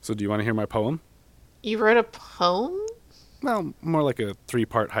So do you want to hear my poem? You wrote a poem? Well, more like a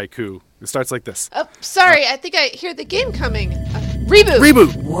 3-part haiku. It starts like this. Oh, sorry, I think I hear the game coming. Reboot!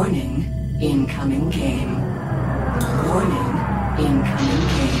 Reboot! Warning, incoming game. Warning, incoming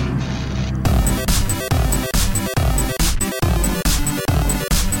game.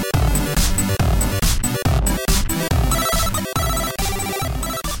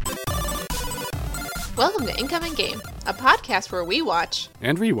 Welcome to Incoming Game, a podcast where we watch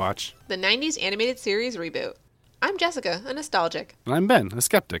And rewatch. the 90s animated series Reboot. I'm Jessica, a nostalgic, And I'm Ben, a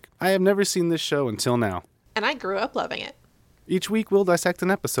skeptic. I have never seen this show until now. and I grew up loving it. Each week we'll dissect an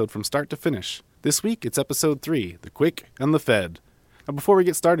episode from start to finish. This week it's episode 3, The Quick and the Fed. Now before we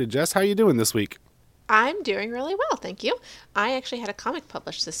get started, Jess, how you doing this week? I'm doing really well, thank you. I actually had a comic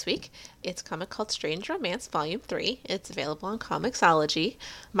published this week. It's a comic called Strange Romance Volume 3. It's available on Comixology.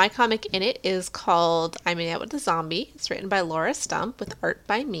 My comic in it is called I Made Out with a Zombie. It's written by Laura Stump with art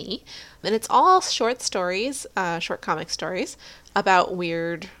by me. And it's all short stories, short comic stories, about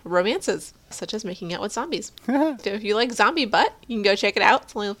weird romances, such as making out with zombies. So if you like zombie butt, you can go check it out.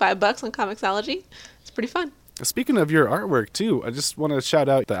 It's only $5 on Comixology. It's pretty fun. Speaking of your artwork, too, I just want to shout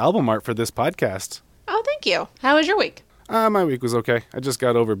out the album art for this podcast. Oh, thank you. How was your week? My week was okay. I just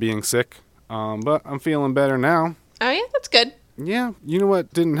got over being sick, but I'm feeling better now. Oh, yeah, that's good. Yeah, you know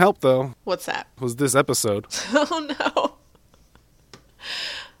what didn't help, though, What's that? was this episode. Oh, no.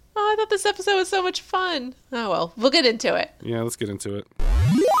 Oh, I thought this episode was so much fun. Oh, well, we'll get into it. Yeah, let's get into it.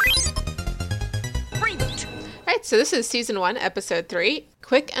 All right, so this is Season 1, Episode 3,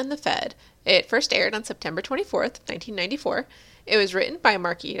 Quick and the Fed. It first aired on September 24th, 1994. It was written by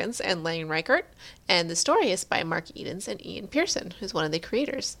Mark Edens and Lane Reichert, and the story is by Mark Edens and Ian Pearson, who's one of the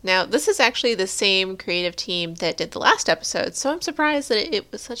creators. Now, this is actually the same creative team that did the last episode, so I'm surprised that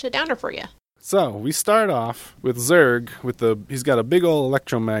it was such a downer for you. So, we start off with Zurg, he's got a big old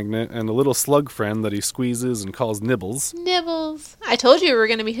electromagnet and a little slug friend that he squeezes and calls Nibbles. Nibbles. I told you we were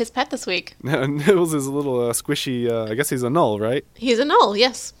going to meet his pet this week. Nibbles is a little squishy, I guess he's a null, right? He's a null,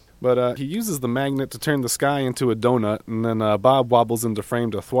 yes. But he uses the magnet to turn the sky into a donut, and then Bob wobbles into frame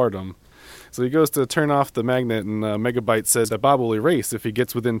to thwart him. So he goes to turn off the magnet, and Megabyte says that Bob will erase if he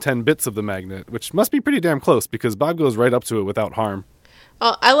gets within 10 bits of the magnet, which must be pretty damn close, because Bob goes right up to it without harm.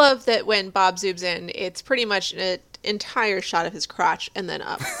 Well, I love that when Bob zooms in, it's pretty much an entire shot of his crotch and then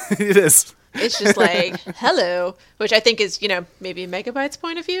up. It is. It's just like, hello, which I think is, maybe Megabyte's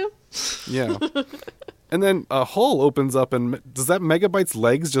point of view. Yeah. And then a hole opens up, and does that Megabyte's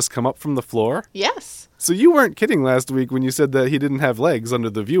legs just come up from the floor? Yes. So you weren't kidding last week when you said that he didn't have legs under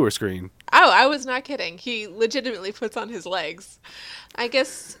the viewer screen. Oh, I was not kidding. He legitimately puts on his legs. I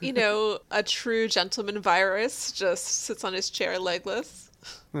guess, a true gentleman virus just sits on his chair legless.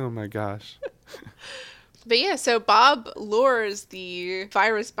 Oh my gosh. But yeah, so Bob lures the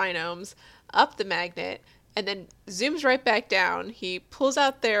virus binomes up the magnet and then zooms right back down. He pulls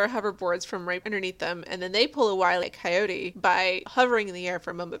out their hoverboards from right underneath them, and then they pull a Wile E. Coyote by hovering in the air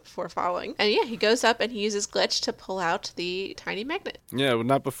for a moment before falling. And yeah, he goes up and he uses Glitch to pull out the tiny magnet. Yeah, but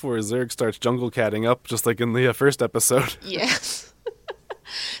not before Zurg starts jungle catting up, just like in the first episode. Yes.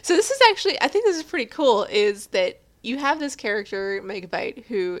 So this is actually, I think this is pretty cool, is that you have this character, Megabyte,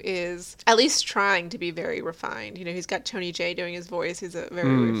 who is at least trying to be very refined. He's got Tony J doing his voice. He's a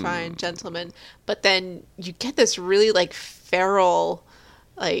very refined gentleman. But then you get this really, feral,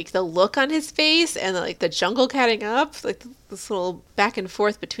 the look on his face and, the jungle catting up. This little back and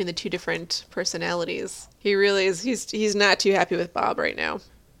forth between the two different personalities. He really is, he's not too happy with Bob right now.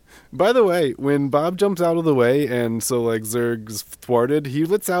 By the way, when Bob jumps out of the way and so, Zurg's thwarted, he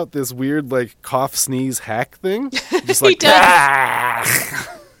lets out this weird, cough, sneeze, hack thing. Just He does.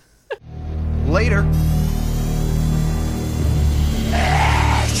 Ah! Later.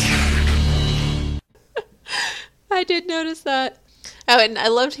 I did notice that. Oh, and I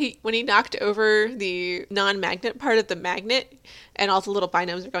loved when he knocked over the non-magnet part of the magnet, and all the little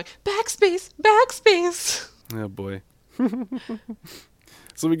binomes are going, backspace, backspace. Oh, boy.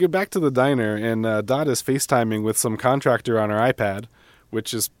 So we get back to the diner, and Dot is FaceTiming with some contractor on her iPad,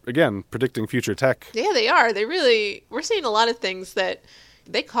 which is, again, predicting future tech. Yeah, they are. We're seeing a lot of things that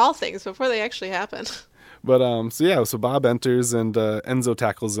they call things before they actually happen. But, so Bob enters, and Enzo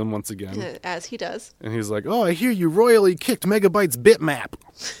tackles him once again. As he does. And he's like, oh, I hear you royally kicked Megabyte's bitmap.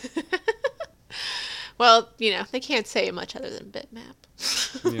 Well, they can't say much other than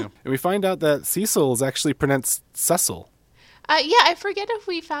bitmap. Yeah. And we find out that Cecil is actually pronounced Cecil. Yeah, I forget if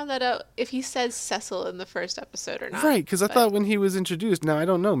we found that out, if he says Cecil in the first episode or not. Right, because I thought when he was introduced, now I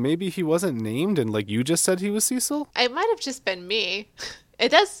don't know, maybe he wasn't named and you just said he was Cecil? It might have just been me. It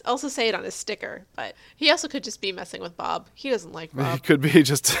does also say it on his sticker, but he also could just be messing with Bob. He doesn't like He Bob. could be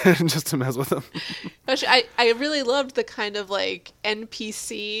just to mess with him. Actually, I really loved the kind of like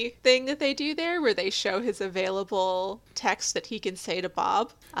NPC thing that they do there where they show his available text that he can say to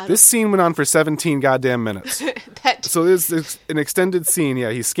Bob. This scene went on for 17 goddamn minutes. So it's an extended scene. Yeah,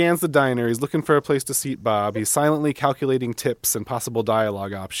 he scans the diner. He's looking for a place to seat Bob. He's silently calculating tips and possible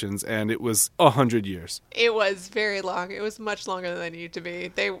dialogue options, and it was 100 years. It was very long. It was much longer than they needed to be.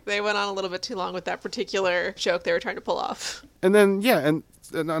 They went on a little bit too long with that particular joke they were trying to pull off. And then, yeah, and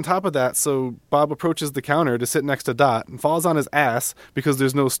on top of that, so Bob approaches the counter to sit next to Dot and falls on his ass because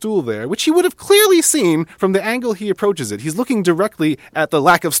there's no stool there, which he would have clearly seen from the angle he approaches it. He's looking directly at the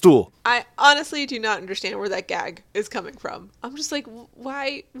lack of stool. I honestly do not understand where that gag is coming from. I'm just like,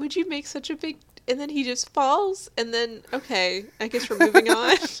 why would you make such a big... And then he just falls, and then, okay, I guess we're moving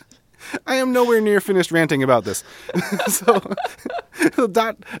on. I am nowhere near finished ranting about this. So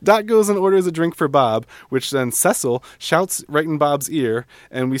Dot goes and orders a drink for Bob, which then Cecil shouts right in Bob's ear,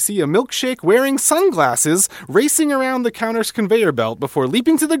 and we see a milkshake wearing sunglasses racing around the counter's conveyor belt before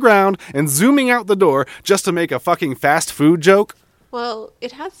leaping to the ground and zooming out the door just to make a fucking fast food joke. Well,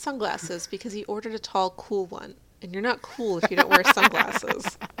 it has sunglasses because he ordered a tall, cool one. And you're not cool if you don't wear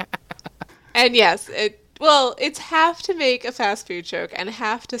sunglasses. And yes, it's half to make a fast food joke and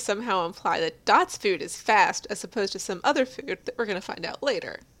half to somehow imply that Dot's food is fast as opposed to some other food that we're going to find out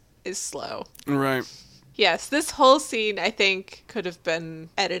later is slow. Right. Yes, this whole scene, I think, could have been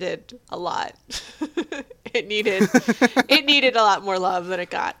edited a lot. It needed a lot more love than it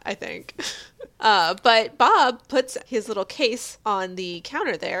got, I think. But Bob puts his little case on the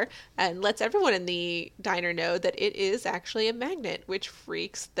counter there and lets everyone in the diner know that it is actually a magnet, which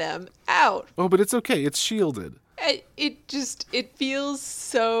freaks them out. Oh, but it's okay. It's shielded. It feels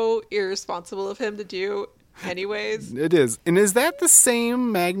so irresponsible of him to do anyways. It is. And is that the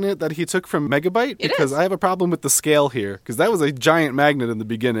same magnet that he took from Megabyte? It Because is. I have a problem with the scale here. Because that was a giant magnet in the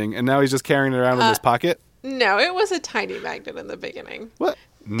beginning, and now he's just carrying it around in his pocket. No, it was a tiny magnet in the beginning. What?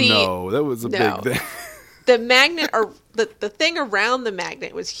 No, that was a big thing. The magnet, or the thing around the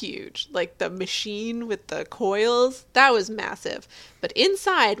magnet was huge. Like the machine with the coils, that was massive. But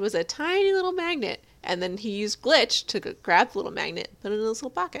inside was a tiny little magnet. And then he used Glitch to grab the little magnet, put it in his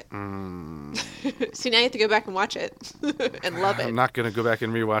little pocket. See, now you have to go back and watch it and love it. I'm not going to go back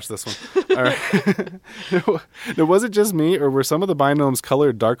and rewatch this one. All right. Now, was it just me, or were some of the binomes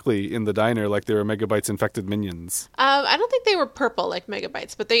colored darkly in the diner like they were Megabyte's infected minions? I don't think they were purple like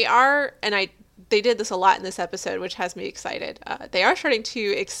Megabytes, but they are, and they did this a lot in this episode, which has me excited. They are starting to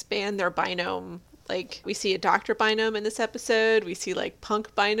expand their binome. Like, we see a doctor binome in this episode. We see, like,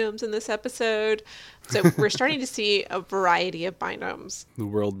 punk binomes in this episode. So we're starting to see a variety of binomes. The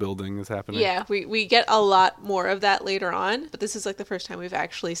world building is happening. Yeah, we get a lot more of that later on. But this is, like, the first time we've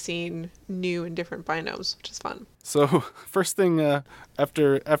actually seen new and different binomes, which is fun. So, first thing,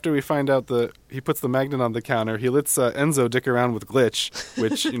 after we find out he puts the magnet on the counter, he lets Enzo dick around with Glitch,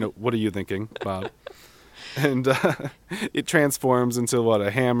 which, what are you thinking, Bob? And it transforms into, a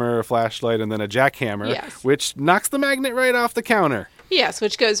hammer, a flashlight, and then a jackhammer, Yes. which knocks the magnet right off the counter. Yes,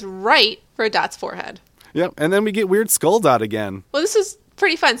 which goes right for Dot's forehead. Yep, and then we get weird Skull Dot again. Well, this is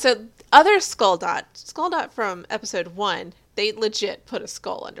pretty fun. So, other Skull Dot from episode 1, they legit put a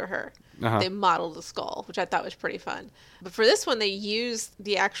skull under her. Uh-huh. They modeled the skull, which I thought was pretty fun. But for this one, they used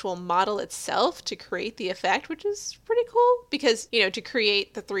the actual model itself to create the effect, which is pretty cool. Because, to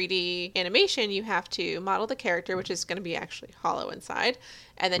create the 3D animation, you have to model the character, which is going to be actually hollow inside.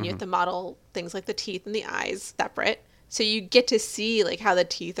 And then you have to model things like the teeth and the eyes separate. So you get to see, like, how the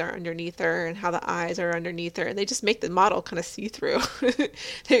teeth are underneath her and how the eyes are underneath her. And they just make the model kind of see-through.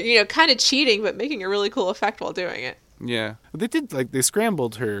 They're, kind of cheating, but making a really cool effect while doing it. Yeah. They did, they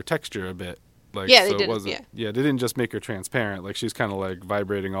scrambled her texture a bit. Yeah, they so did, it wasn't, yeah. They didn't just make her transparent. She's kind of,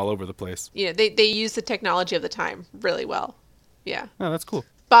 vibrating all over the place. They use the technology of the time really well. Yeah. Oh, that's cool.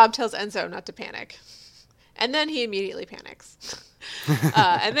 Bob tells Enzo not to panic. And then he immediately panics.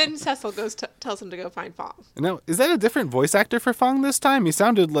 And then Cecil tells him to go find Fong. Now, is that a different voice actor for Fong this time? He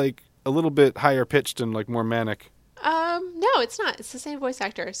sounded, a little bit higher pitched and, more manic. No, it's not. It's the same voice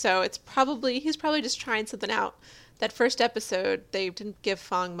actor. So he's probably just trying something out. That first episode, they didn't give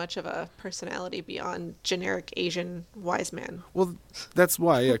Fong much of a personality beyond generic Asian wise man. Well, that's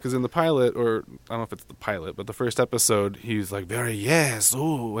why, yeah, because in the pilot, or I don't know if it's the pilot, but the first episode, he's very, yes,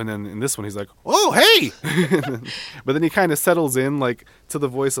 ooh, and then in this one, he's like, oh, hey! But then he kind of settles in, to the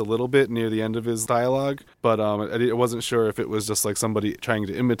voice a little bit near the end of his dialogue, but I wasn't sure if it was just, somebody trying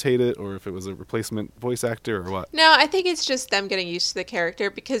to imitate it, or if it was a replacement voice actor, or what. No, I think it's just them getting used to the character,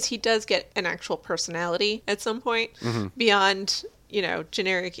 because he does get an actual personality at some point, beyond,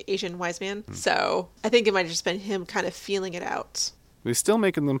 generic Asian wise man. So I think it might have just been him kind of feeling it out. He's still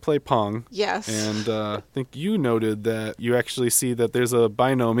making them play Pong. Yes. And I think you noted that you actually see that there's a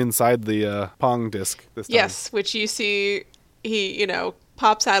binome inside the Pong disc this time. Yes, which you see he,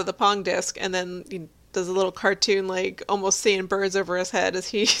 pops out of the Pong disc and then he does a little cartoon, like almost seeing birds over his head as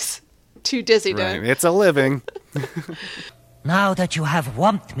he's too dizzy to... Right. It's a living. Now that you have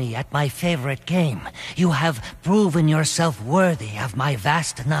whumped me at my favorite game, you have proven yourself worthy of my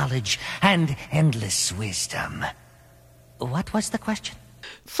vast knowledge and endless wisdom. What was the question?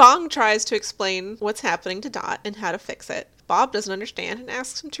 Fong tries to explain what's happening to Dot and how to fix it. Bob doesn't understand and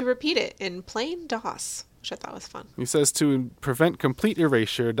asks him to repeat it in plain DOS, which I thought was fun. He says to prevent complete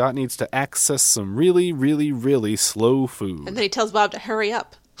erasure, Dot needs to access some really, really, really slow food. And then he tells Bob to hurry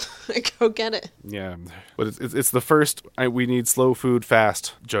up and go get it. Yeah, but it's the first we need slow food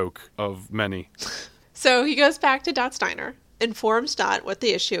fast joke of many. So he goes back to Dot's diner, informs Dot what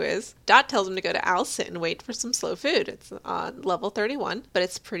the issue is. Dot tells him to go to Al's sit and wait for some slow food. It's on level 31, but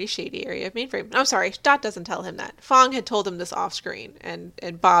it's a pretty shady area of mainframe. I'm sorry, Dot doesn't tell him that. Fong had told him this off screen, and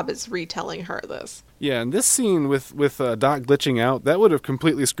Bob is retelling her this. Yeah, and this scene with Dot glitching out, that would have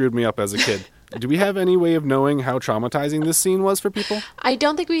completely screwed me up as a kid. Do we have any way of knowing how traumatizing this scene was for people? I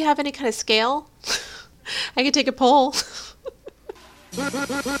don't think we have any kind of scale. I could take a poll.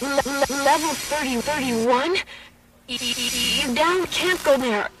 Level 31? You down can't go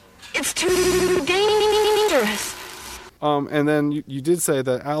there. It's too dangerous. And then you did say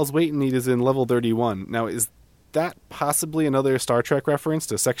that Al's weight and need is in level 31. Now, is that possibly another Star Trek reference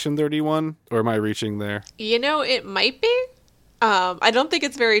to Section 31? Or am I reaching there? It might be. I don't think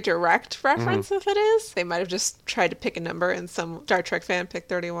it's very direct reference if it is. They might have just tried to pick a number and some Star Trek fan picked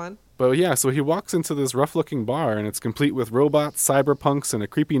 31. But yeah, so he walks into this rough-looking bar, and it's complete with robots, cyberpunks, and a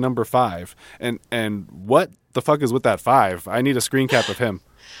creepy number 5. And what the fuck is with that 5? I need a screen cap of him.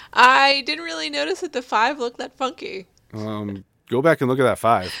 I didn't really notice that the 5 looked that funky. Go back and look at that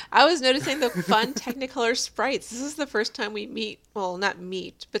 5. I was noticing the fun Technicolor sprites. This is the first time we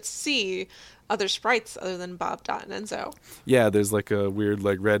but see other sprites other than Bob, Dot, and Enzo. Yeah, there's like a weird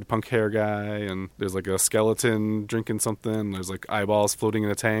red punk hair guy, and there's like a skeleton drinking something. There's like eyeballs floating in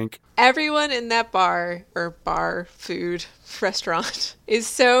a tank. Everyone in that bar food restaurant is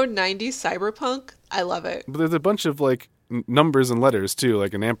so 90s cyberpunk. I love it. But there's a bunch of numbers and letters too,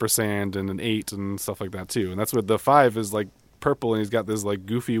 like an ampersand and an 8 and stuff like that too. And that's what the 5 is like. Purple, and he's got this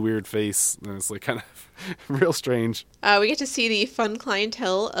goofy weird face, and it's kind of real strange. We get to see the fun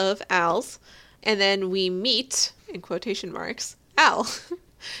clientele of Al's, and then we meet, in quotation marks, Al,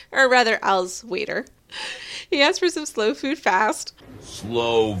 or rather Al's waiter. He asks for some slow food fast.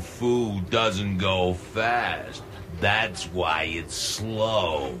 Slow food doesn't go fast. That's why it's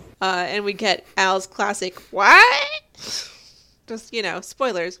slow. And we get Al's classic, what? Just,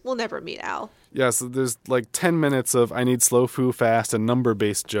 spoilers, we'll never meet Al. Yeah, so there's 10 minutes of I need slow food fast and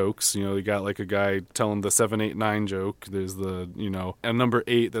number-based jokes. You got a guy telling the 789 joke. There's the, a number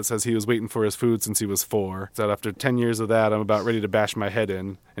 8 that says he was waiting for his food since he was 4. So after 10 years of that, I'm about ready to bash my head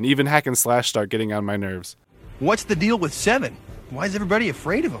in. And even Hack and Slash start getting on my nerves. What's the deal with 7? Why is everybody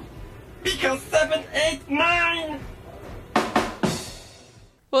afraid of him? Because 7, 8, 9!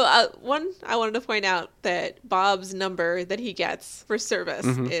 Well, I wanted to point out that Bob's number that he gets for service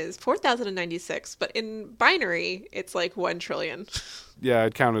is 4,096, but in binary, it's 1 trillion. Yeah,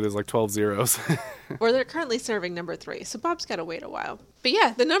 I'd count it as 12 zeros. Or they're currently serving number 3, so Bob's got to wait a while. But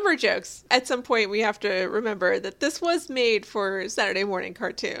yeah, the number jokes. At some point, we have to remember that this was made for Saturday morning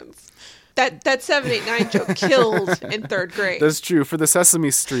cartoons. That 789 joke killed in 3rd grade. That's true. For the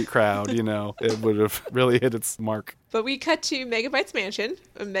Sesame Street crowd, it would have really hit its mark. But we cut to Megabyte's mansion.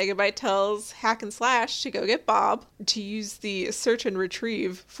 Megabyte tells Hack and Slash to go get Bob to use the search and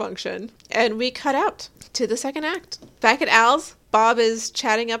retrieve function. And we cut out to the 2nd act. Back at Al's, Bob is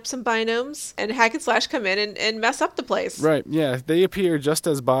chatting up some binomes, and Hack and Slash come in and mess up the place. Right, yeah. They appear just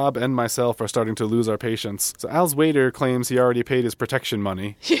as Bob and myself are starting to lose our patience. So Al's waiter claims he already paid his protection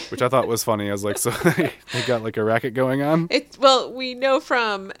money, which I thought was funny. I was like, so they got a racket going on? Well, we know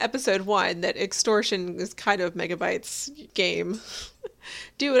from episode 1 that extortion is kind of Megabyte's game.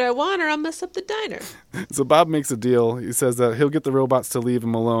 Do what I want or I'll mess up the diner. So Bob makes a deal. He says that he'll get the robots to leave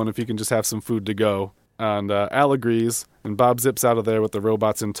him alone if he can just have some food to go. And Al agrees, and Bob zips out of there with the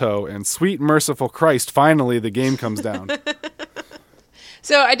robots in tow. And sweet merciful Christ, finally the game comes down.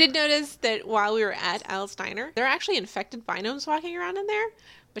 So I did notice that while we were at Al's diner, there are actually infected binomes walking around in there,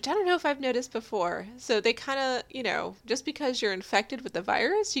 which I don't know if I've noticed before. So they kind of, just because you're infected with the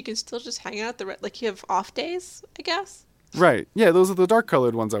virus, you can still just hang out you have off days, I guess. Right. Yeah, those are the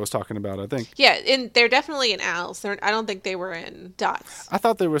dark-colored ones I was talking about, I think. Yeah, they're definitely in Al's. I don't think they were in Dot's. I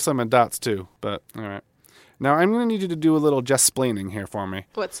thought there were some in Dot's, too, but all right. Now, I'm going to need you to do a little just-splaining here for me.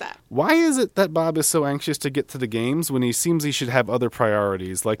 What's that? Why is it that Bob is so anxious to get to the games when he seems he should have other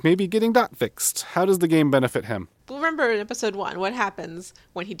priorities, like maybe getting Dot fixed? How does the game benefit him? Remember in episode 1, what happens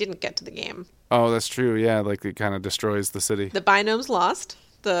when he didn't get to the game? Oh, that's true, yeah, like it kind of destroys the city. The binome's lost.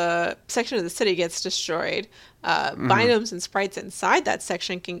 The section of the city gets destroyed. Binomes and sprites inside that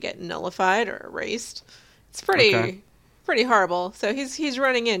section can get nullified or erased. It's pretty horrible. So he's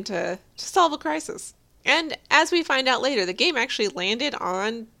running in to solve a crisis. And as we find out later, the game actually landed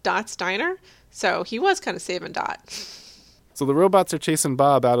on Dot's diner, so he was kind of saving Dot. So the robots are chasing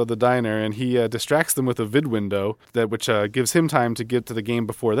Bob out of the diner, and he distracts them with a vid window, which gives him time to get to the game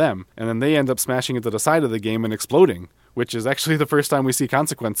before them. And then they end up smashing into the side of the game and exploding, which is actually the first time we see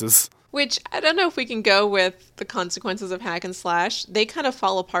consequences. Which, I don't know if we can go with the consequences of hack and slash. They kind of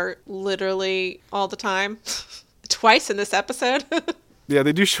fall apart literally all the time. Twice in this episode. Yeah,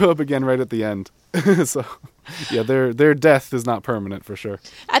 they do show up again right at the end. So, yeah, their death is not permanent for sure.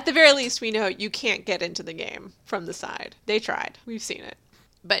 At the very least, we know you can't get into the game from the side. They tried. We've seen it.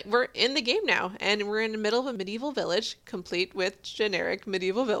 But we're in the game now, and we're in the middle of a medieval village, complete with generic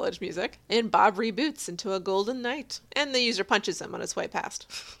medieval village music. And Bob reboots into a golden knight, and the user punches him on his way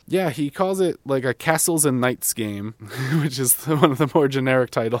past. Yeah, he calls it like a Castles and Knights game, which is one of the more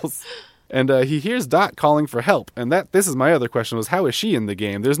generic titles. And he hears Dot calling for help. And this is my other question, was how is she in the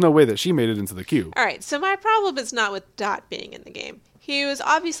game? There's no way that she made it into the queue. All right, so my problem is not with Dot being in the game. He was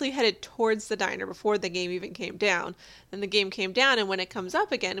obviously headed towards the diner before the game even came down. And the game came down, and when it comes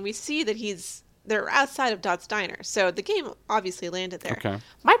up again, we see that they're outside of Dot's diner. So the game obviously landed there. Okay.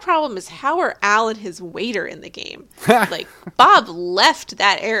 My problem is how are Al and his waiter in the game? Like, Bob left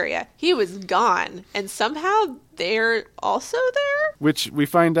that area. He was gone. And somehow they're also there? Which we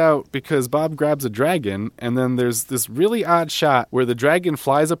find out because Bob grabs a dragon, and then there's this really odd shot where the dragon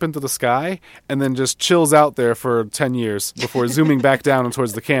flies up into the sky and then just chills out there for 10 years before zooming back down and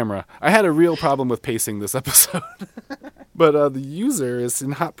towards the camera. I had a real problem with pacing this episode. But the user is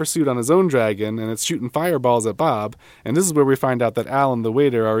in hot pursuit on his own dragon, and it's shooting fireballs at Bob. And this is where we find out that Al and the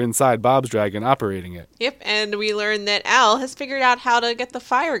waiter are inside Bob's dragon operating it. Yep, and we learn that Al has figured out how to get the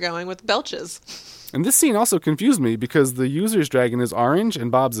fire going with belches. And this scene also confused me because the user's dragon is orange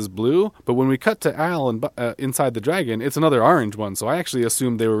and Bob's is blue. But when we cut to Al and inside the dragon, it's another orange one. So I actually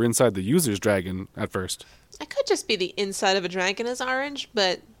assumed they were inside the user's dragon at first. It could just be the inside of a dragon is orange,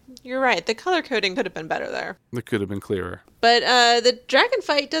 but you're right. The color coding could have been better there. It could have been clearer. But the dragon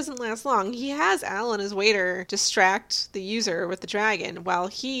fight doesn't last long. He has Al and his waiter distract the user with the dragon while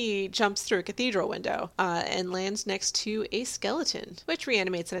he jumps through a cathedral window and lands next to a skeleton, which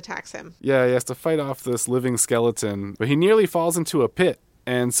reanimates and attacks him. Yeah, he has to fight off this living skeleton, but he nearly falls into a pit.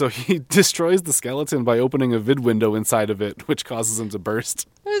 And so he destroys the skeleton by opening a vid window inside of it, which causes him to burst.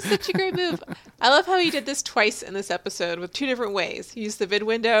 That was such a great move. I love how he did this twice in this episode with two different ways. He used the vid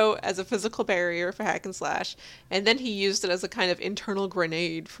window as a physical barrier for hack and slash, and then he used it as a kind of internal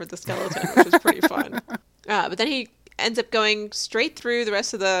grenade for the skeleton, which was pretty fun. But then he ends up going straight through the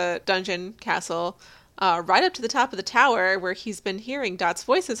rest of the dungeon castle, right up to the top of the tower where he's been hearing Dot's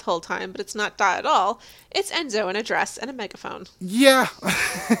voice this whole time, but it's not Dot at all. It's Enzo in a dress and a megaphone. Yeah.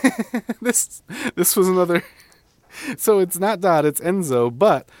 This was another... So it's not Dot, it's Enzo,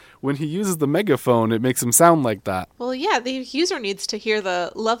 but when he uses the megaphone, it makes him sound like that. Well, yeah, the user needs to hear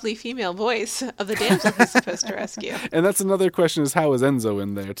the lovely female voice of the damsel he's supposed to rescue. And that's another question, is how is Enzo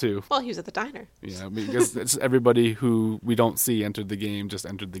in there, too? Well, he was at the diner. Yeah, because it's everybody who we don't see entered the game just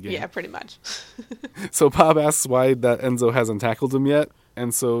entered the game. Yeah, pretty much. So Bob asks why that Enzo hasn't tackled him yet.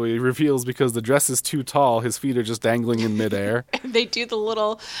 And so he reveals because the dress is too tall, his feet are just dangling in midair. And they do the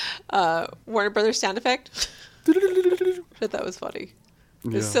little Warner Brothers sound effect. I thought that was funny.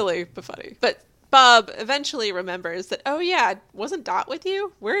 It was silly, but funny. But Bob eventually remembers that, oh yeah, wasn't Dot with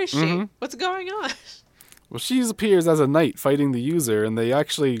you? Where is she? Mm-hmm. What's going on? Well, she appears as a knight fighting the user, and they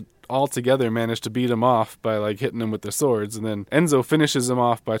actually all together manage to beat him off by hitting him with their swords. And then Enzo finishes him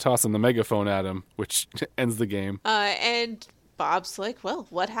off by tossing the megaphone at him, which ends the game. And Bob's like, well,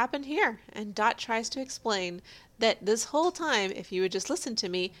 what happened here? And Dot tries to explain that this whole time, if you had just listened to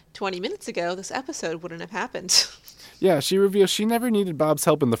me 20 minutes ago, this episode wouldn't have happened. Yeah, she reveals she never needed Bob's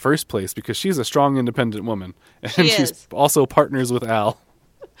help in the first place because she's a strong, independent woman. And she's also partners with Al.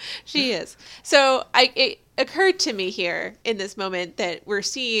 She is. So it occurred to me here in this moment that we're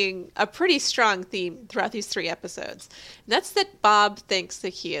seeing a pretty strong theme throughout these 3 episodes. And that's that Bob thinks that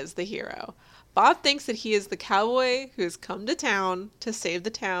he is the hero. Bob thinks that he is the cowboy who's come to town to save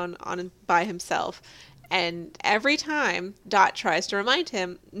the town by himself. And every time Dot tries to remind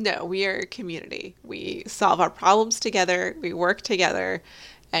him, no, we are a community. We solve our problems together. We work together.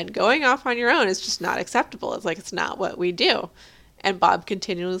 And going off on your own is just not acceptable. It's like, it's not what we do. And Bob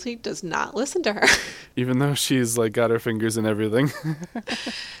continuously does not listen to her. Even though she's like got her fingers in everything.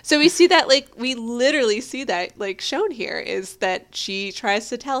 So we see that, like, we literally see that, like, shown here is that she tries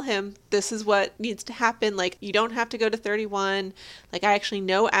to tell him this is what needs to happen. Like, you don't have to go to 31. Like, I actually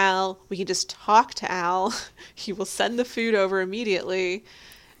know Al. We can just talk to Al. He will send the food over immediately.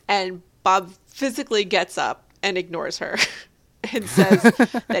 And Bob physically gets up and ignores her and says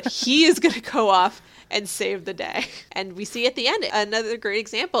that he is going to go off and save the day. And we see at the end another great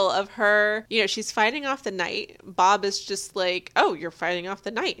example of her, you know, she's fighting off the night. Bob is just like, oh, you're fighting off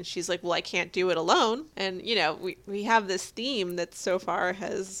the night. And she's like, well, I can't do it alone. And, you know, we have this theme that so far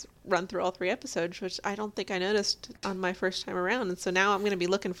has run through all 3 episodes, which I don't think I noticed on my first time around. And so now I'm going to be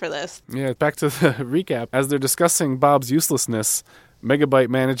looking for this. Yeah, back to the recap. As they're discussing Bob's uselessness, Megabyte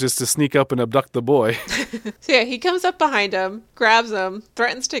manages to sneak up and abduct the boy. So yeah, he comes up behind him, grabs him,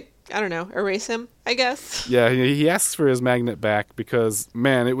 threatens to, I don't know, erase him, I guess. Yeah, he asks for his magnet back because,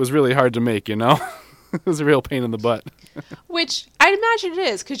 man, it was really hard to make, you know? It was a real pain in the butt. Which I imagine it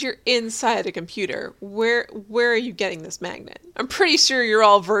is, because you're inside a computer. Where are you getting this magnet? I'm pretty sure you're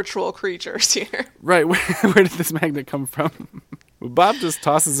all virtual creatures here. Right, where did this magnet come from? Well, Bob just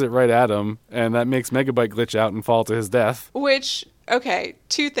tosses it right at him, and that makes Megabyte glitch out and fall to his death. Which, okay,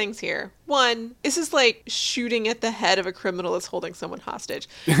 2 things here. One, this is like shooting at the head of a criminal that's holding someone hostage.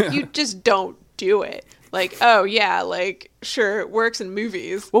 You just don't do it. Like, oh yeah, like, sure, it works in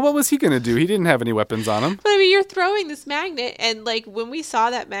movies. Well, what was he going to do? He didn't have any weapons on him. But I mean, you're throwing this magnet, and like, when we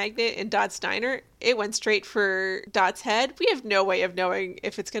saw that magnet in Dot's diner, it went straight for Dot's head. We have no way of knowing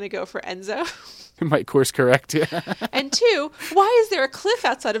if it's going to go for Enzo. It might course correct, yeah. And 2, why is there a cliff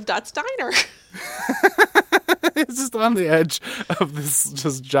outside of Dot's diner? It's just on the edge of this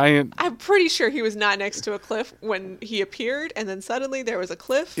just giant... I'm pretty sure he was not next to a cliff when he appeared, and then suddenly there was a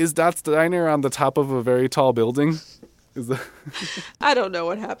cliff. Is Dot's diner on the top of a very tall building? I don't know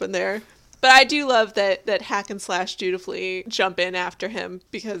what happened there. But I do love that Hack and Slash dutifully jump in after him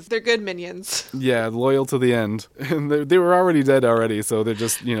because they're good minions. Yeah, loyal to the end. And they were already dead already, so they're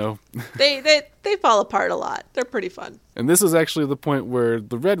just, you know... They fall apart a lot. They're pretty fun. And this is actually the point where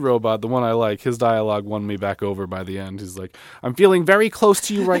the red robot, the one I like, his dialogue won me back over by the end. He's like, I'm feeling very close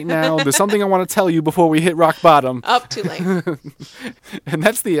to you right now. There's something I want to tell you before we hit rock bottom. Up too late. And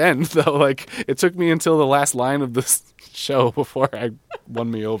that's the end, though. Like, it took me until the last line of this show before I won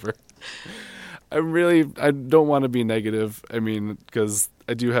me over. I don't want to be negative. I mean, because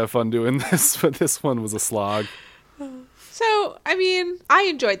I do have fun doing this, but this one was a slog. So, I mean, I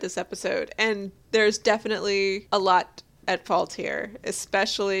enjoyed this episode, and there's definitely a lot at fault here,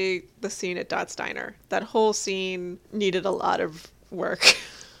 especially the scene at Dot's Diner. That whole scene needed a lot of work.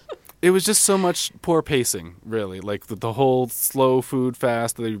 It was just so much poor pacing, really. Like the whole slow food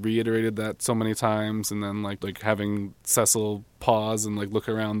fast, they reiterated that so many times, and then like having Cecil pause and like look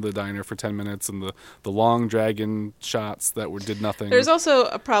around the diner for 10 minutes, and the long dragon shots that did nothing. There's also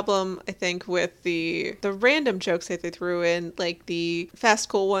a problem, I think, with the random jokes that they threw in, like the fast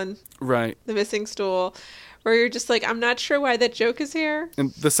cool one, right? The missing stool. Where you're just like, I'm not sure why that joke is here.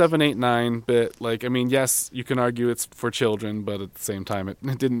 And the 7, 8, 9 bit, like, I mean, yes, you can argue it's for children, but at the same time, it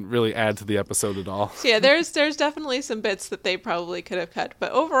didn't really add to the episode at all. So yeah, there's definitely some bits that they probably could have cut.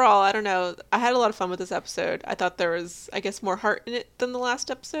 But overall, I don't know. I had a lot of fun with this episode. I thought there was, I guess, more heart in it than the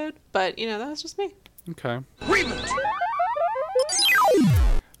last episode. But, you know, that was just me. Okay.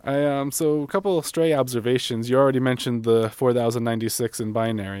 So a couple of stray observations. You already mentioned the 4096 in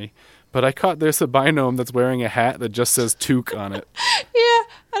binary. But I caught there's a binome that's wearing a hat that just says Took on it. Yeah,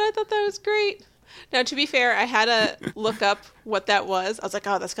 and I thought that was great. Now, to be fair, I had to look up what that was. I was like,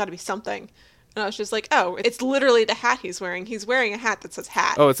 oh, that's got to be something. And I was just like, oh, it's literally the hat he's wearing. He's wearing a hat that says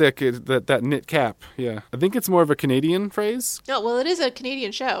hat. Oh, it's like that knit cap, yeah. I think it's more of a Canadian phrase. No, well, it is a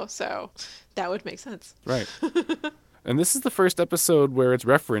Canadian show, so that would make sense. Right. And this is the first episode where it's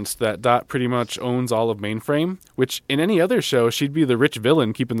referenced that Dot pretty much owns all of Mainframe, which in any other show, she'd be the rich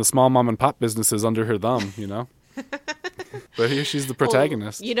villain keeping the small mom and pop businesses under her thumb, you know? But here she's the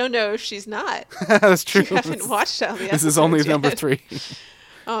protagonist. Well, you don't know she's not. That's true. You haven't watched all the episodes. This is only yet. number 3.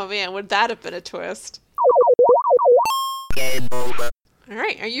 Oh, man, would that have been a twist? All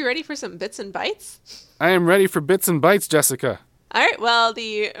right, are you ready for some bits and bytes? I am ready for bits and bytes, Jessica. All right, well,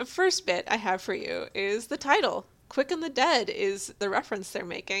 the first bit I have for you is the title. Quick and the Dead is the reference they're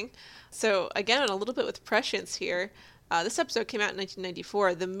making. So again, a little bit with prescience here. This episode came out in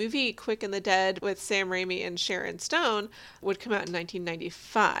 1994. The movie Quick and the Dead with Sam Raimi and Sharon Stone would come out in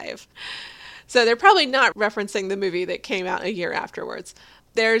 1995. So they're probably not referencing the movie that came out a year afterwards.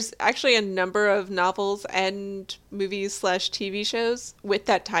 There's actually a number of novels and movies/TV shows with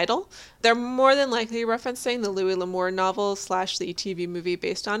that title. They're more than likely referencing the Louis L'Amour novel / the TV movie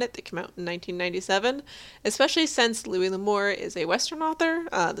based on it that came out in 1997, especially since Louis L'Amour is a Western author,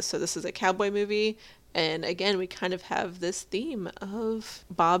 so this is a cowboy movie. And again, we kind of have this theme of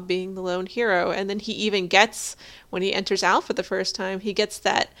Bob being the lone hero. And then he even gets, when he enters out for the first time, he gets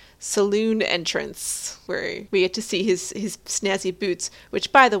that saloon entrance where we get to see his snazzy boots,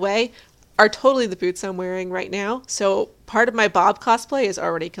 which, by the way, are totally the boots I'm wearing right now. So part of my Bob cosplay is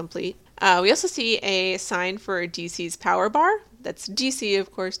already complete. We also see a sign for DC's Power Bar. That's DC,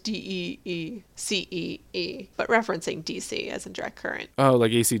 of course, DEECEE, but referencing DC as in direct current. Oh,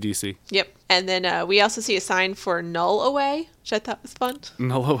 like AC/DC. Yep. And then we also see a sign for Null Away, which I thought was fun.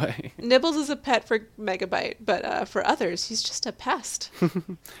 Null Away. Nibbles is a pet for Megabyte, but for others, he's just a pest.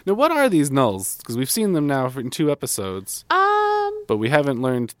 Now, what are these nulls? Because we've seen them now in 2 episodes. But we haven't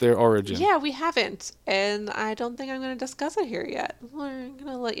learned their origin. Yeah, we haven't. And I don't think I'm going to discuss it here yet. We're going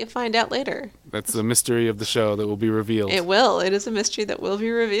to let you find out later. That's the mystery of the show that will be revealed. It will. It is a mystery that will be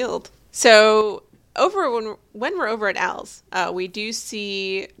revealed. So when we're over at Al's, we do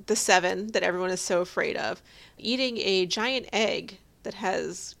see the Seven that everyone is so afraid of eating a giant egg that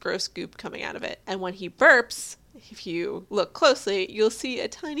has gross goop coming out of it. And when he burps, if you look closely, you'll see a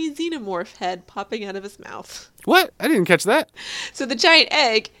tiny xenomorph head popping out of his mouth. What? I didn't catch that. So the giant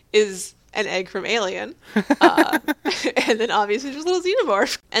egg is an egg from Alien. And then obviously there's a little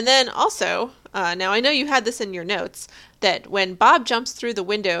xenomorph. And then also, now I know you had this in your notes, that when Bob jumps through the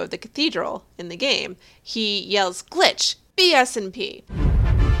window of the cathedral in the game, he yells, "Glitch, BS&P."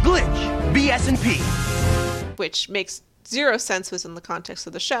 Glitch, BS&P. Which makes zero sense within the context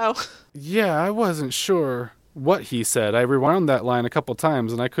of the show. Yeah, I wasn't sure what he said. I rewound that line a couple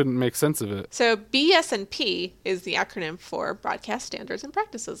times and I couldn't make sense of it. So BS&P is the acronym for Broadcast Standards and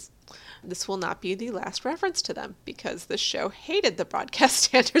Practices. This will not be the last reference to them because the show hated the Broadcast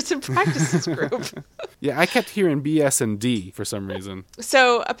Standards and Practices group. Yeah, I kept hearing BS and D for some reason.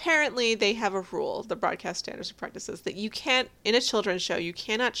 So apparently they have a rule, the Broadcast Standards and Practices, that you can't, in a children's show, you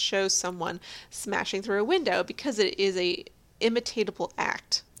cannot show someone smashing through a window because it is a imitatable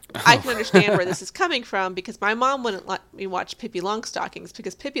act. I can understand where this is coming from because my mom wouldn't let me watch Pippi Longstockings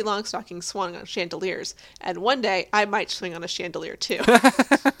because Pippi Longstockings swung on chandeliers. And one day I might swing on a chandelier too.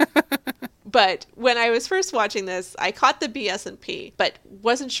 But when I was first watching this, I caught the BS&P, but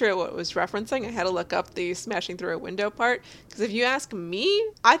wasn't sure what it was referencing. I had to look up the smashing through a window part. Because if you ask me,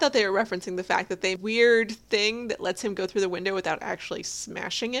 I thought they were referencing the fact that the weird thing that lets him go through the window without actually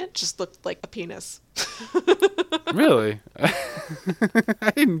smashing it just looked like a penis. Really?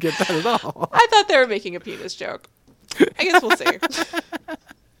 I didn't get that at all. I thought they were making a penis joke. I guess we'll see.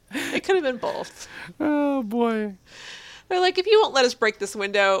 It could have been both. Oh, boy. They're like, if you won't let us break this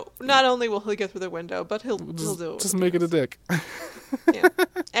window, not only will he get through the window, but he'll do it. Just make it a dick. Yeah.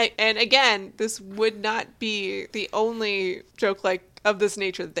 And again, this would not be the only joke like of this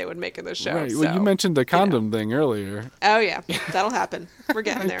nature that they would make in the show. Right. Well, you mentioned the condom thing earlier. Oh, yeah. That'll happen. We're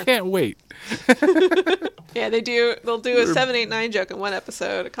getting there. I can't wait. Yeah, they'll do a 7, 8, 9 joke in one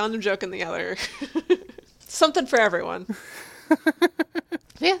episode, a condom joke in the other. Something for everyone.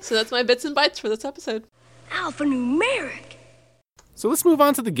 Yeah, so that's my bits and bytes for this episode. Alphanumeric. So let's move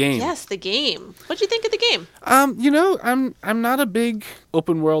on to the game. Yes, the game. What'd you think of the game? I'm not a big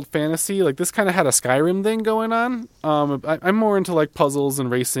open world fantasy. Like, this kind of had a Skyrim thing going on. I'm more into like puzzles and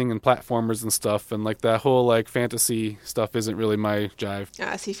racing and platformers and stuff, and like that whole like fantasy stuff isn't really my jive.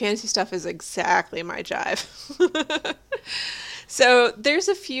 See, fantasy stuff is exactly my jive. So there's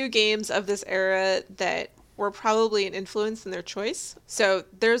a few games of this era that were probably an influence in their choice. So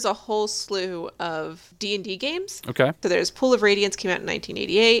there's a whole slew of D&D games. Okay. So there's Pool of Radiance came out in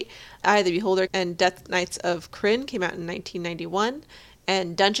 1988. Eye the Beholder and Death Knights of Krynn came out in 1991.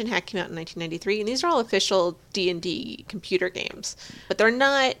 And Dungeon Hack came out in 1993. And these are all official D&D computer games. But they're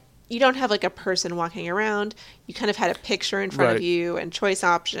not... You don't have like a person walking around. You kind of had a picture in front of you and choice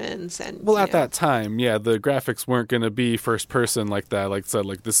options. And well, at that time, yeah, the graphics weren't going to be first person like that. Like I said,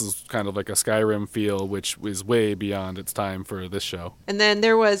 like this is kind of like a Skyrim feel, which is way beyond its time for this show. And then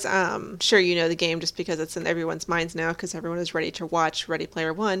there was, sure you know the game just because it's in everyone's minds now because everyone is ready to watch Ready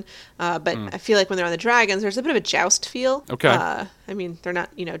Player One. But I feel like when they're on the dragons, there's a bit of a joust feel. Okay. I mean, they're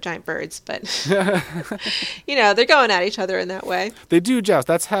not, giant birds, but, they're going at each other in that way. They do joust.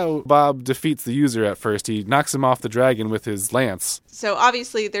 That's how Bob defeats the user at first. He knocks him off the dragon with his lance. So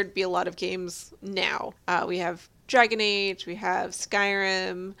obviously there'd be a lot of games now. We have Dragon Age, we have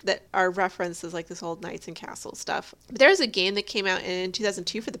Skyrim that are referenced as like this old knights and castles stuff. But there's a game that came out in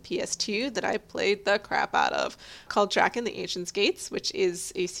 2002 for the PS2 that I played the crap out of called Draken the Ancient Gates, which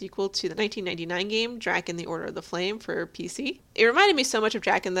is a sequel to the 1999 game Draken the Order of the Flame for PC. It reminded me so much of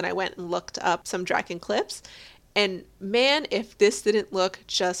Draken that I went and looked up some Draken clips. And man, if this didn't look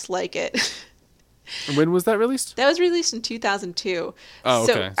just like it. When was that released? That was released in 2002. Oh,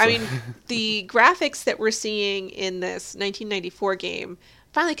 so, okay. I mean, the graphics that we're seeing in this 1994 game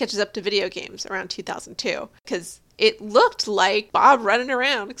finally catches up to video games around 2002. Because it looked like Bob running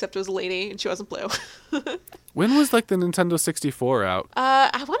around, except it was a lady and she wasn't blue. When was like the Nintendo 64 out?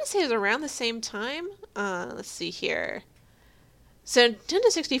 I want to say it was around the same time. Let's see here. So Nintendo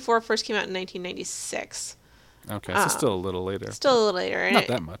 64 first came out in 1996. Okay, so still a little later. Still a little later. And Not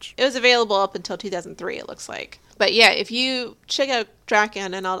that much. It was available up until 2003, it looks like. But yeah, if you check out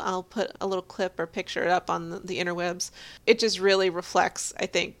Draken, and I'll put a little clip or picture it up on the interwebs, it just really reflects, I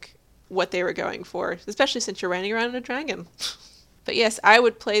think, what they were going for, especially since you're riding around in a dragon. But yes, I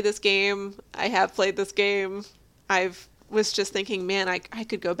would play this game. I have played this game. Was just thinking, man, I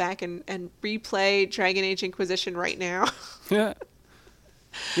could go back and replay Dragon Age Inquisition right now. Yeah.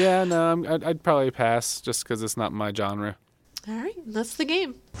 Yeah, no, I'd probably pass just because it's not my genre. All right, that's the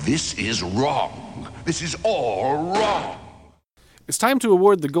game. This is wrong. This is all wrong. It's time to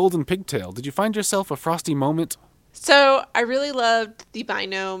award the Golden Pigtail. Did you find yourself a frosty moment? So I really loved the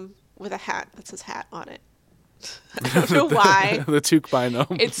Binome with a hat that says hat on it. I don't know why. The Took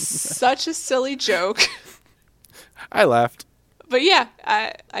Binome. It's such a silly joke. I laughed. But yeah,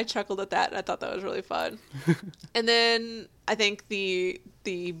 I chuckled at that. And I thought that was really fun. And then I think the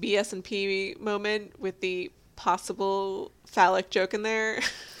BS&P moment with the possible phallic joke in there.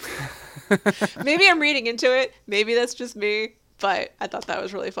 Maybe I'm reading into it. Maybe that's just me. But I thought that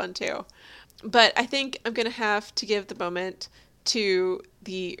was really fun too. But I think I'm going to have to give the moment to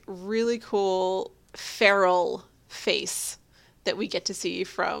the really cool feral face that we get to see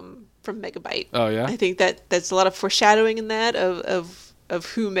from Megabyte. Oh, yeah? I think that there's a lot of foreshadowing in that of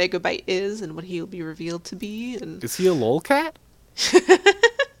who Megabyte is and what he'll be revealed to be. And Is he a lolcat?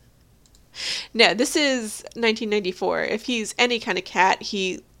 no, this is 1994. If he's any kind of cat,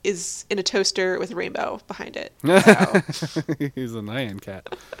 he is in a toaster with a rainbow behind it. So. He's a Nyan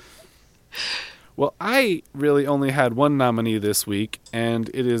cat. Well, I really only had one nominee this week, and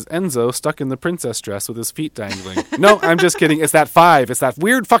it is Enzo stuck in the princess dress with his feet dangling. No, I'm just kidding. It's that 5. It's that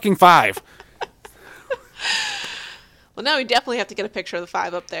weird fucking 5. Well, now we definitely have to get a picture of the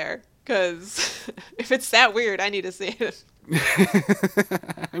 5 up there, because if it's that weird, I need to see it.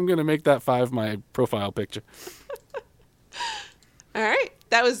 I'm going to make that 5 my profile picture. All right.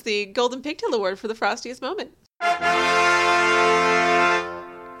 That was the Golden Pigtail Award for the Frostiest Moment.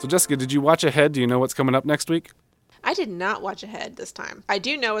 So, Jessica, did you watch ahead? Do you know what's coming up next week? I did not watch ahead this time. I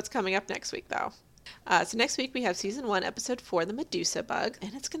do know what's coming up next week, though. So next week we have Season 1, Episode 4, The Medusa Bug,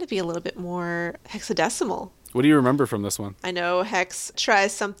 and it's going to be a little bit more hexadecimal. What do you remember from this one? I know Hex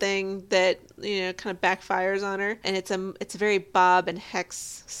tries something that, kind of backfires on her, and it's a very Bob and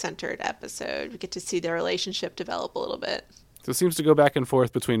Hex-centered episode. We get to see their relationship develop a little bit. So it seems to go back and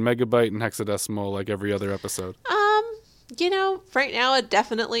forth between megabyte and hexadecimal like every other episode. Right now it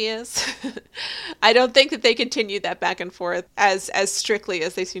definitely is. I don't think that they continue that back and forth as strictly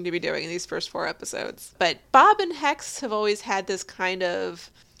as they seem to be doing in these first 4 episodes. But Bob and Hex have always had this kind of,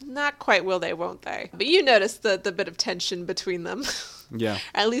 not quite will they, won't they? But you notice the bit of tension between them. Yeah.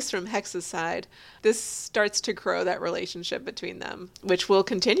 At least from Hex's side. This starts to grow that relationship between them, which will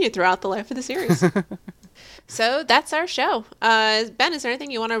continue throughout the life of the series. So that's our show. Ben, is there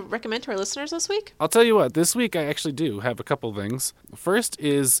anything you want to recommend to our listeners this week? I'll tell you what, this week I actually do have a couple things. First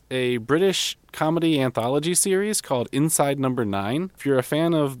is a British comedy anthology series called Inside Number 9. If you're a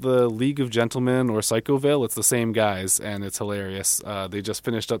fan of the League of Gentlemen or Psychoville, it's the same guys, and it's hilarious. They just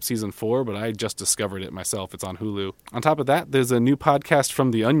finished up season 4, but I just discovered it myself. It's on Hulu. On top of that, there's a new podcast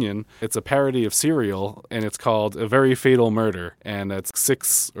from The Onion. It's a parody of Serial, and it's called A Very Fatal Murder, and it's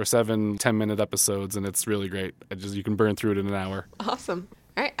 6 or 7 10-minute episodes, and it's really great. You can burn through it in an hour. Awesome.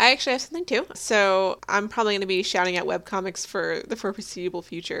 All right, I actually have something too. So I'm probably going to be shouting out webcomics for the foreseeable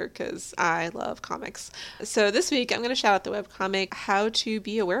future because I love comics. So this week I'm going to shout out the webcomic How to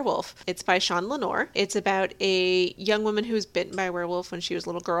Be a Werewolf. It's by Sean Lenore. It's about a young woman who was bitten by a werewolf when she was a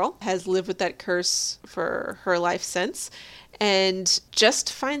little girl, has lived with that curse for her life since, and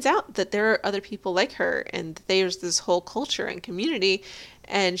just finds out that there are other people like her and there's this whole culture and community,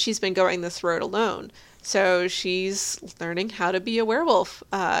 and she's been going this road alone. So she's learning how to be a werewolf.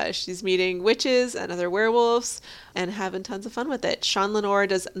 She's meeting witches and other werewolves and having tons of fun with it. Sean Lenore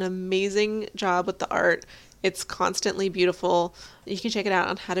does an amazing job with the art. It's constantly beautiful. You can check it out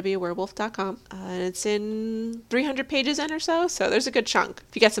on howtobeawerewolf.com. And it's in 300 pages in or so there's a good chunk.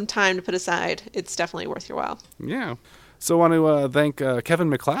 If you got some time to put aside, it's definitely worth your while. Yeah. So I want to thank Kevin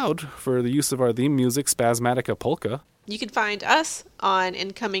MacLeod for the use of our theme music, Spasmatica Polka. You can find us on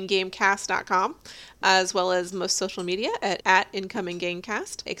incominggamecast.com, as well as most social media at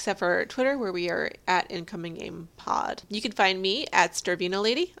incominggamecast, except for Twitter, where we are at incominggamepod. You can find me at Starvina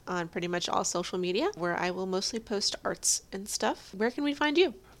Lady on pretty much all social media, where I will mostly post arts and stuff. Where can we find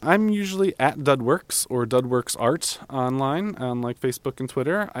you? I'm usually at Dudworks or Dudworks Art online on like Facebook and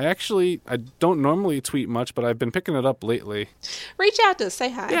Twitter. I don't normally tweet much, but I've been picking it up lately. Reach out to us,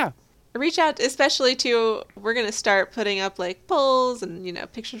 say hi. Yeah. Reach out, especially to, we're going to start putting up like polls and,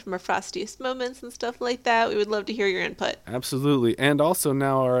 pictures from our frostiest moments and stuff like that. We would love to hear your input. Absolutely. And also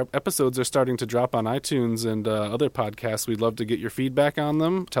now our episodes are starting to drop on iTunes and other podcasts. We'd love to get your feedback on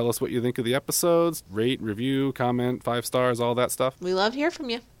them. Tell us what you think of the episodes. Rate, review, comment, 5 stars, all that stuff. We love to hear from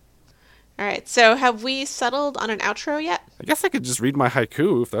you. All right, so have we settled on an outro yet? I guess I could just read my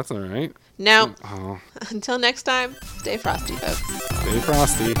haiku if that's all right. No. Oh. Until next time, stay frosty, folks. Stay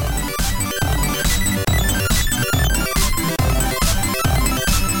frosty.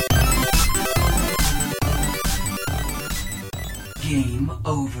 Game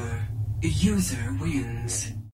over. User wins.